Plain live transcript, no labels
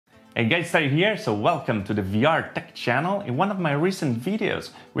Hey guys, Stay here, so welcome to the VR Tech channel. In one of my recent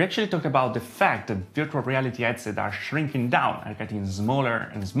videos, we actually talked about the fact that virtual reality headsets are shrinking down, are getting smaller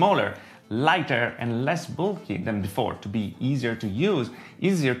and smaller, lighter and less bulky than before, to be easier to use,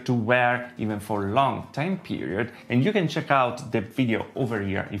 easier to wear even for a long time period. And you can check out the video over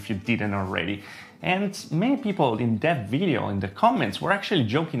here if you didn't already. And many people in that video, in the comments, were actually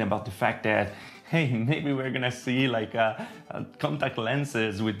joking about the fact that hey, maybe we're gonna see like contact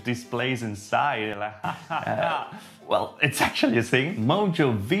lenses with displays inside. Well, it's actually a thing.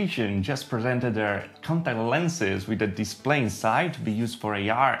 Mojo Vision just presented their contact lenses with a display inside to be used for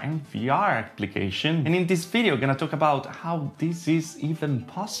AR and VR application. And in this video, I'm gonna talk about how this is even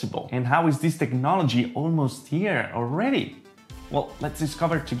possible and how is this technology almost here already. Well, let's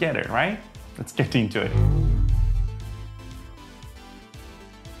discover together, right? Let's get into it.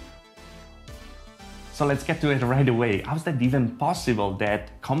 So let's get to it right away. How's that even possible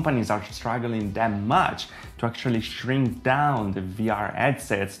that companies are struggling that much to actually shrink down the VR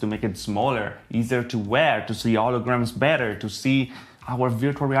headsets to make it smaller, easier to wear, to see holograms better, to see our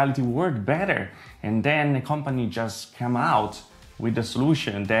virtual reality work better? And then a company just come out with a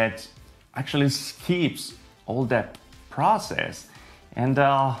solution that actually skips all that process. And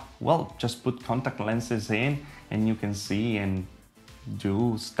well, just put contact lenses in and you can see and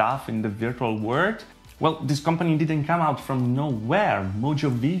do stuff in the virtual world. Well, this company didn't come out from nowhere. Mojo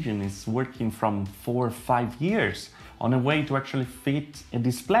Vision is working from 4 or 5 years on a way to actually fit a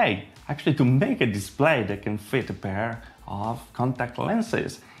display, actually to make a display that can fit a pair of contact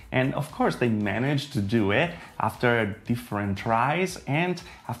lenses. And of course, they managed to do it after different tries and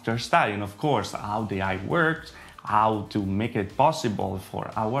after studying, of course, how the eye works, how to make it possible for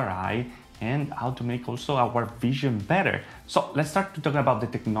our eye, and how to make also our vision better. So let's start to talk about the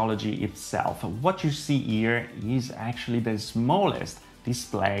technology itself. What you see here is actually the smallest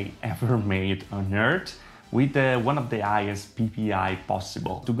display ever made on Earth with one of the highest PPI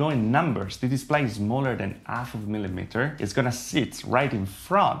possible. To go in numbers, the display is smaller than 0.5 millimeter. It's gonna sit right in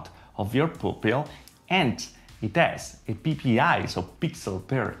front of your pupil and it has a PPI, so pixel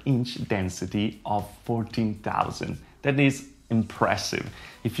per inch density of 14,000. That is impressive.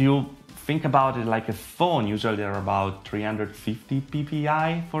 If you think about it like a phone, usually they're about 350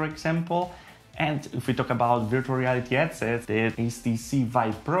 PPI, for example. And if we talk about virtual reality headsets, the HTC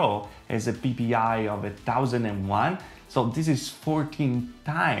Vive Pro has a PPI of 1001. So this is 14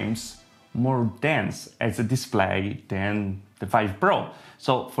 times more dense as a display than the Vive Pro.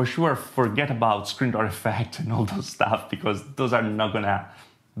 So for sure, forget about screen door effect and all those stuff, because those are not gonna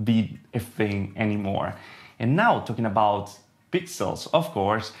be a thing anymore. And now talking about pixels, of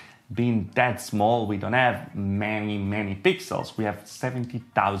course, being that small, we don't have many pixels. We have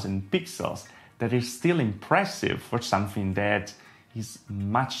 70,000 pixels. That is still impressive for something that is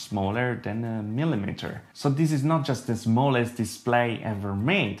much smaller than a millimeter. So this is not just the smallest display ever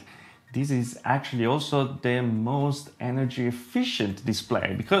made. This is actually also the most energy efficient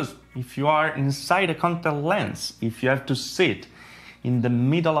display, because if you are inside a contact lens, if you have to sit in the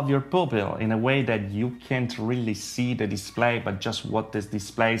middle of your pupil in a way that you can't really see the display, but just what this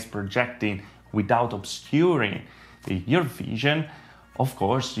display is projecting without obscuring your vision, of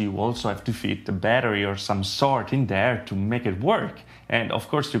course, you also have to fit a battery or some sort in there to make it work. And of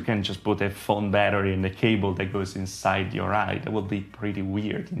course, you can just put a phone battery and a cable that goes inside your eye. That will be pretty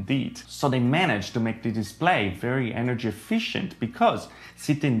weird indeed. So they managed to make the display very energy efficient, because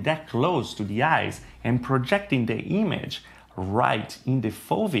sitting that close to the eyes and projecting the image right in the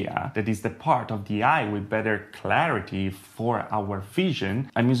fovea, that is the part of the eye with better clarity for our vision.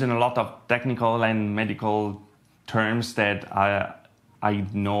 I'm using a lot of technical and medical terms that I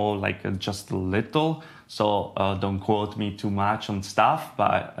know like just a little, so don't quote me too much on stuff,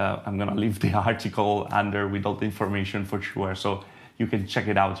 but I'm gonna leave the article under with all the information for sure, so you can check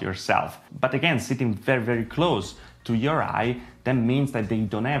it out yourself. But again, sitting very close to your eye, that means that they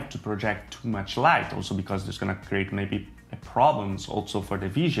don't have to project too much light, also because it's gonna create maybe problems also for the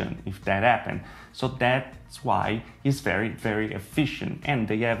vision if that happens. So that's why it's very efficient. And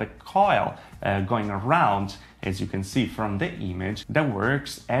they have a coil going around, as you can see from the image, that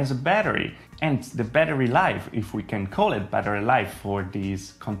works as a battery. And the battery life, if we can call it battery life for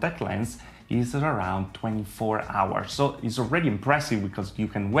this contact lens, is around 24 hours. So it's already impressive because you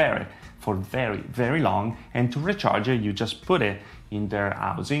can wear it for very long, and to recharge it, you just put it in their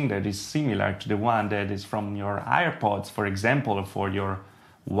housing that is similar to the one that is from your AirPods, for example, for your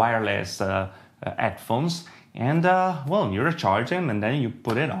wireless headphones. and well, you recharge them and then you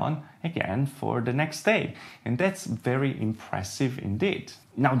put it on again for the next day. And that's very impressive indeed.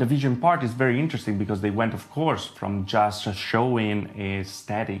 Now, the vision part is very interesting because they went, of course, from just showing a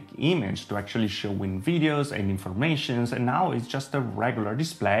static image to actually showing videos and informations, and now it's just a regular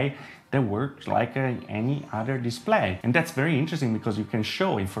display that works like any other display. And that's very interesting because you can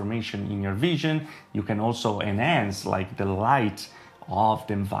show information in your vision. You can also enhance like the light of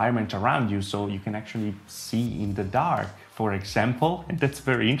the environment around you, so you can actually see in the dark, for example. And that's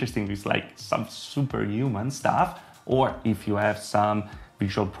very interesting. It's like some superhuman stuff. Or if you have some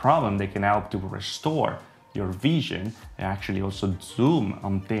visual problem, they can help to restore your vision and actually also zoom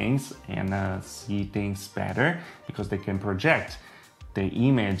on things and see things better, because they can project the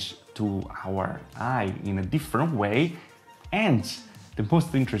image to our eye in a different way. And the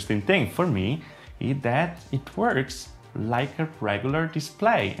most interesting thing for me is that it works like a regular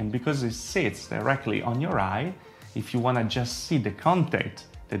display, and because it sits directly on your eye, if you want to just see the content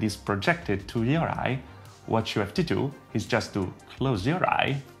that is projected to your eye, what you have to do is just to close your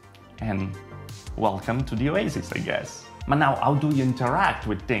eye and welcome to the oasis, I guess. But now, how do you interact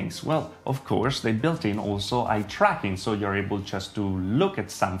with things? Well, of course, they built in also eye tracking, so you're able just to look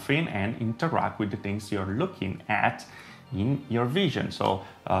at something and interact with the things you're looking at in your vision. So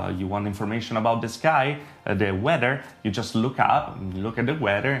you want information about the sky, the weather, you just look up, look at the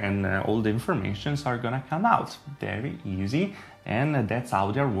weather, and all the informations are gonna come out. Very easy, and that's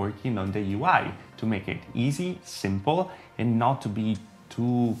how they're working on the UI, to make it easy, simple, and not to be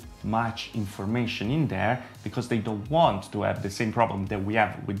too much information in there, because they don't want to have the same problem that we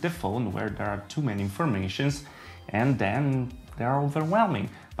have with the phone, where there are too many informations and then they're overwhelming.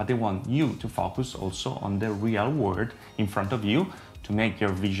 But they want you to focus also on the real world in front of you, to make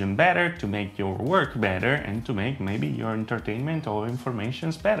your vision better, to make your work better, and to make maybe your entertainment or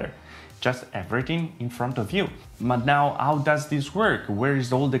informations better. Just everything in front of you. But now, how does this work? Where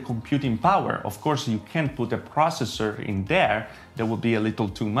is all the computing power? Of course, you can put a processor in there. That would be a little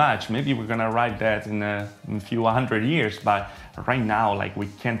too much. Maybe we're gonna write that in a few hundred years, but right now, like, we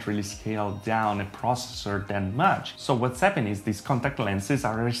can't really scale down a processor that much. So what's happening is these contact lenses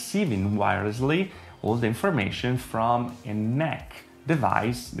are receiving wirelessly all the information from a neck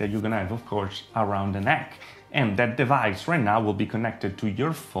device that you're gonna have, of course, around the neck. And that device right now will be connected to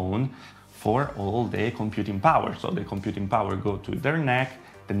your phone for all the computing power. So the computing power goes to their neck,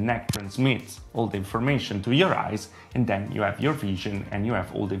 the neck transmits all the information to your eyes, and then you have your vision and you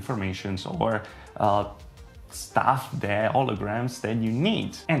have all the informations or stuff, the holograms that you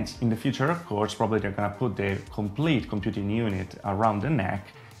need. And in the future, of course, probably they're gonna put the complete computing unit around the neck,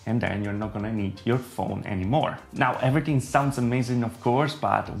 and then you're not gonna need your phone anymore. Now, everything sounds amazing, of course,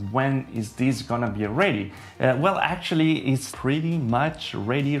 but when is this gonna be ready? Well, actually, it's pretty much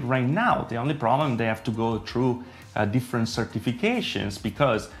ready right now. The only problem, they have to go through different certifications,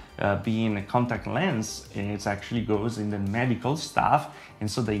 because being a contact lens, it actually goes in the medical stuff, and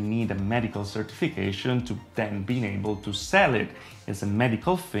so they need a medical certification to then being able to sell it as a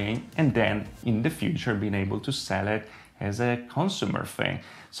medical thing, and then in the future being able to sell it as a consumer thing.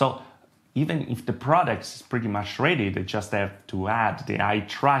 So even if the product is pretty much ready, they just have to add the eye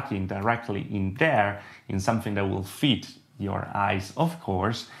tracking directly in there, in something that will fit your eyes, of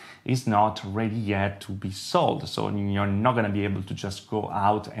course, is not ready yet to be sold. So you're not gonna be able to just go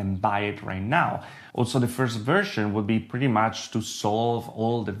out and buy it right now. Also, the first version will be pretty much to solve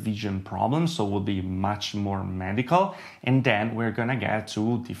all the vision problems, so will be much more medical. And then we're gonna get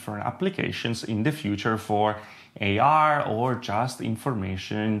to different applications in the future for AR or just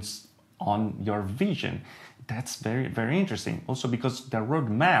informations on your vision. That's very, very interesting. Also because the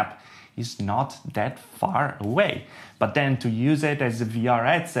roadmap is not that far away. But then to use it as a VR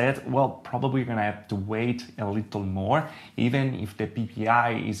headset, well, probably you're gonna have to wait a little more. Even if the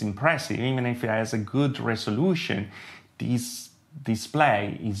PPI is impressive, even if it has a good resolution, this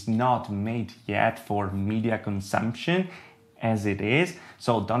display is not made yet for media consumption as it is.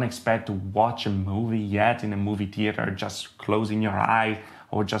 So don't expect to watch a movie yet in a movie theater, just closing your eye,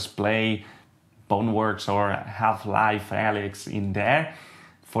 or just play Boneworks or Half-Life Alyx in there.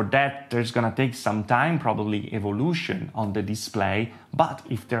 For that, there's gonna take some time, probably evolution on the display. But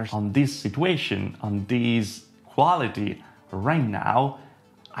if there's on this situation, on this quality right now,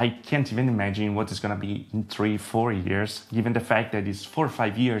 I can't even imagine what it's gonna be in 3-4 years, given the fact that it's 4 or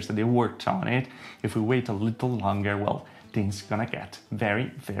 5 years that they worked on it. If we wait a little longer, well, things gonna get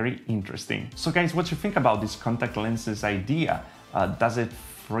very, very interesting. So guys, what do you think about this contact lenses idea? Does it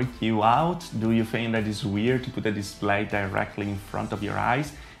freak you out? Do you think that it's weird to put a display directly in front of your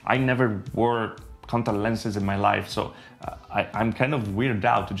eyes? I never wore contact lenses in my life, so I'm kind of weirded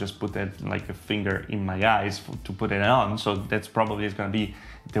out to just put that like a finger in my eyes to put it on. So that's probably is going to be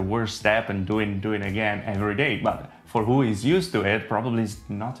the worst step, and doing again every day. But for who is used to it, probably is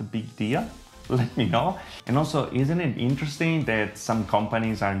not a big deal. Let me know. And also, isn't it interesting that some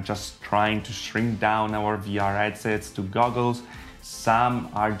companies are just trying to shrink down our VR headsets to goggles? Some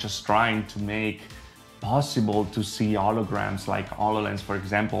are just trying to make possible to see holograms like HoloLens, for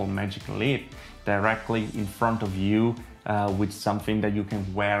example, Magic Leap, directly in front of you with something that you can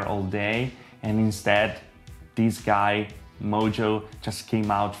wear all day. And instead, this guy, Mojo, just came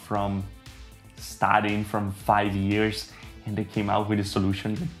out from studying from 5 years, and they came out with a solution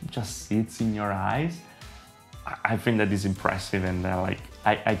that just sits in your eyes. I think that is impressive, and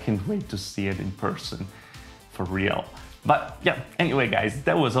I can't wait to see it in person, for real. But yeah, anyway guys,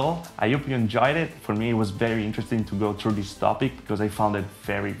 that was all. I hope you enjoyed it. For me, it was very interesting to go through this topic because I found it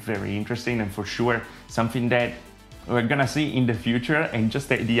very, very interesting, and for sure something that we're gonna see in the future. And just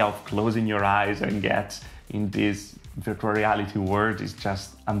the idea of closing your eyes and get in this virtual reality world is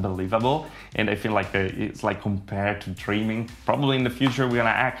just unbelievable. And I feel like it's like compared to dreaming. Probably in the future we're gonna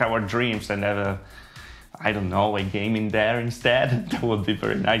act our dreams and have I don't know, a game in there instead. That would be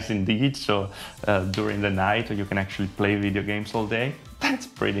very nice indeed. So during the night you can actually play video games all day. That's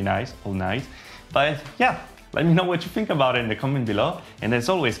pretty nice, all night. But yeah, let me know what you think about it in the comment below. And as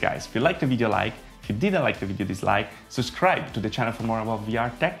always guys, if you liked the video, like. If you didn't like the video, dislike. Subscribe to the channel for more about VR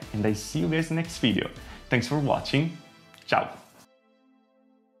tech, and I see you guys in the next video. Thanks for watching. Ciao.